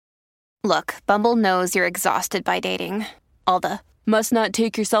Look, Bumble knows you're exhausted by dating. All the must not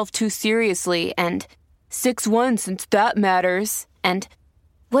take yourself too seriously and 6'1" since that matters. And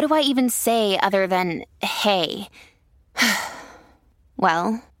what do I even say other than hey?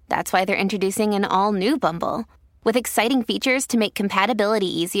 Well, that's why they're introducing an all-new Bumble with exciting features to make compatibility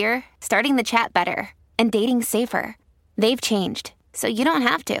easier, starting the chat better, and dating safer. They've changed, so you don't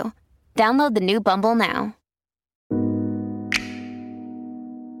have to. Download the new Bumble now.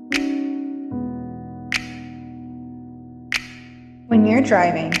 When you're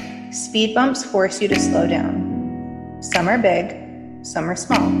driving, speed bumps force you to slow down. Some are big, some are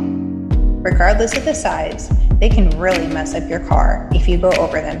small. Regardless of the size, they can really mess up your car if you go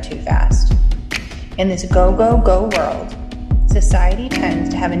over them too fast. In this go, go, go world, society tends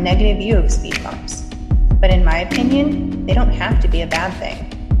to have a negative view of speed bumps. But in my opinion, they don't have to be a bad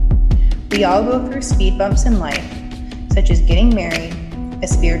thing. We all go through speed bumps in life, such as getting married, a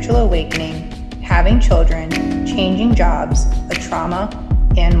spiritual awakening, having children, changing jobs, a trauma,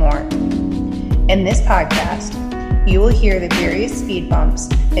 and more. In this podcast, you will hear the various speed bumps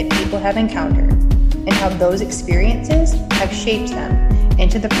that people have encountered and how those experiences have shaped them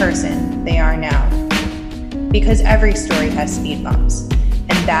into the person they are now. Because every story has speed bumps,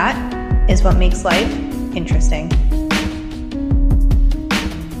 and that is what makes life interesting.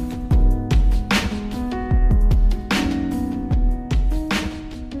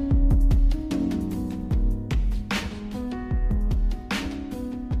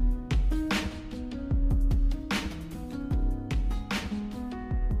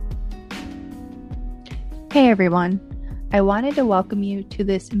 Hey everyone, I wanted to welcome you to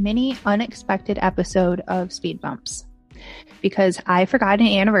this mini unexpected episode of Speed Bumps because I forgot an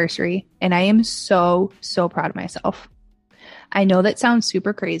anniversary and I am so proud of myself. I know that sounds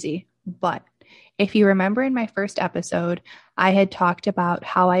super crazy, but if you remember in my first episode, I had talked about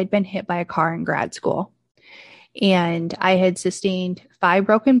how I had been hit by a car in grad school and I had sustained 5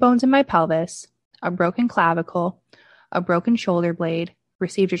 broken bones in my pelvis, a broken clavicle, a broken shoulder blade,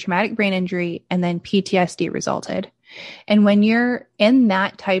 received a traumatic brain injury, and then PTSD resulted. And when you're in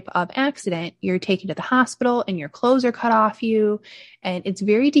that type of accident, you're taken to the hospital and your clothes are cut off you, and it's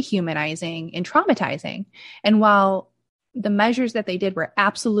very dehumanizing and traumatizing. And while the measures that they did were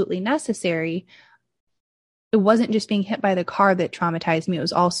absolutely necessary, it wasn't just being hit by the car that traumatized me. It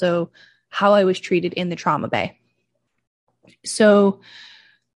was also how I was treated in the trauma bay. So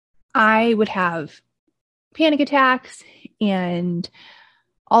I would have panic attacks and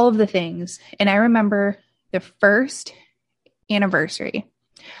all of the things. And I remember the first anniversary,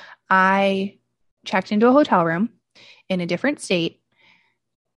 I checked into a hotel room in a different state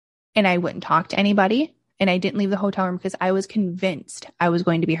and I wouldn't talk to anybody. And I didn't leave the hotel room because I was convinced I was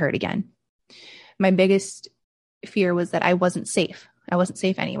going to be hurt again. My biggest fear was that I wasn't safe. I wasn't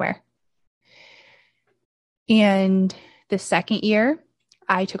safe anywhere. And the second year,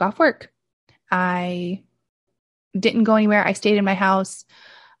 I took off work. I didn't go anywhere. I stayed in my house.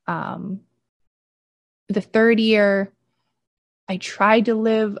 The third year, I tried to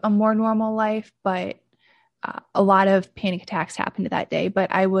live a more normal life, but a lot of panic attacks happened that day.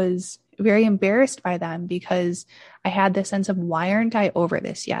 But I was very embarrassed by them because I had this sense of, why aren't I over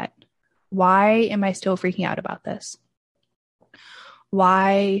this yet? Why am I still freaking out about this?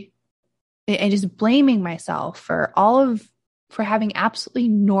 Why? And just blaming myself for having absolutely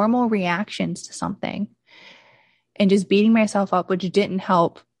normal reactions to something and just beating myself up, which didn't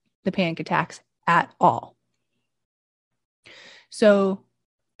help the panic attacks at all. So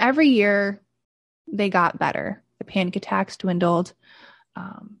every year they got better. The panic attacks dwindled,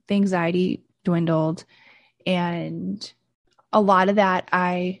 the anxiety dwindled, and a lot of that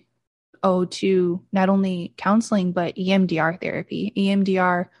I owe to not only counseling, but EMDR therapy.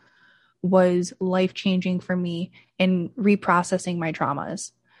 EMDR was life-changing for me in reprocessing my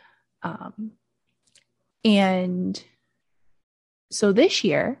traumas. And so this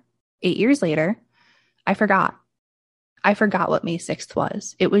year, 8 years later, I forgot what May 6th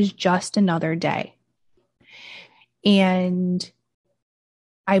was. It was just another day. And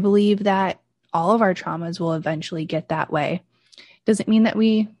I believe that all of our traumas will eventually get that way. Doesn't mean that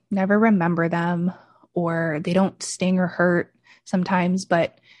we never remember them or they don't sting or hurt sometimes,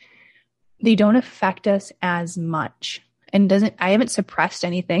 but they don't affect us as much. And I haven't suppressed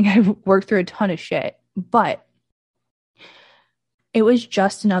anything. I've worked through a ton of shit, but it was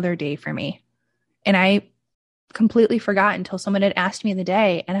just another day for me. And I completely forgot until someone had asked me in the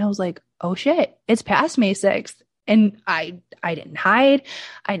day. And I was like, oh shit, it's past May 6th. And I didn't hide.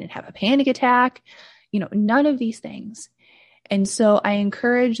 I didn't have a panic attack, none of these things. And so I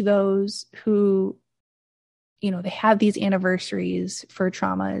encourage those who, they have these anniversaries for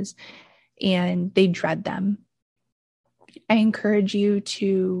traumas and they dread them. I encourage you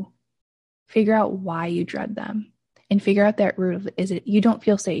to figure out why you dread them and figure out that root of, is it you don't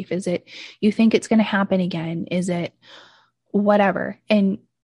feel safe? Is it you think it's going to happen again? Is it whatever? And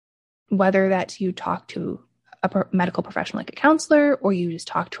whether that's you talk to a medical professional like a counselor, or you just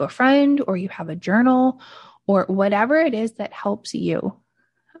talk to a friend, or you have a journal, or whatever it is that helps you,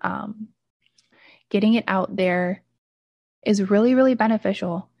 getting it out there is really, really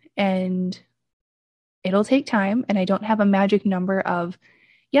beneficial. And it'll take time. And I don't have a magic number of,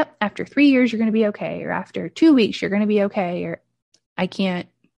 yep, after 3 years, you're going to be okay. Or after 2 weeks, you're going to be okay. Or I can't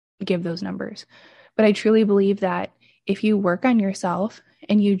give those numbers. But I truly believe that if you work on yourself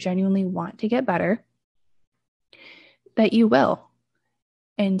and you genuinely want to get better, that you will.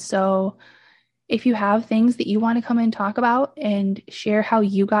 And so if you have things that you want to come and talk about and share how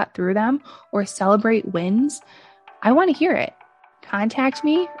you got through them or celebrate wins, I want to hear it. Contact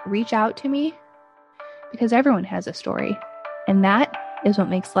me, reach out to me, because everyone has a story. And that is what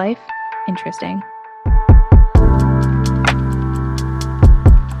makes life interesting.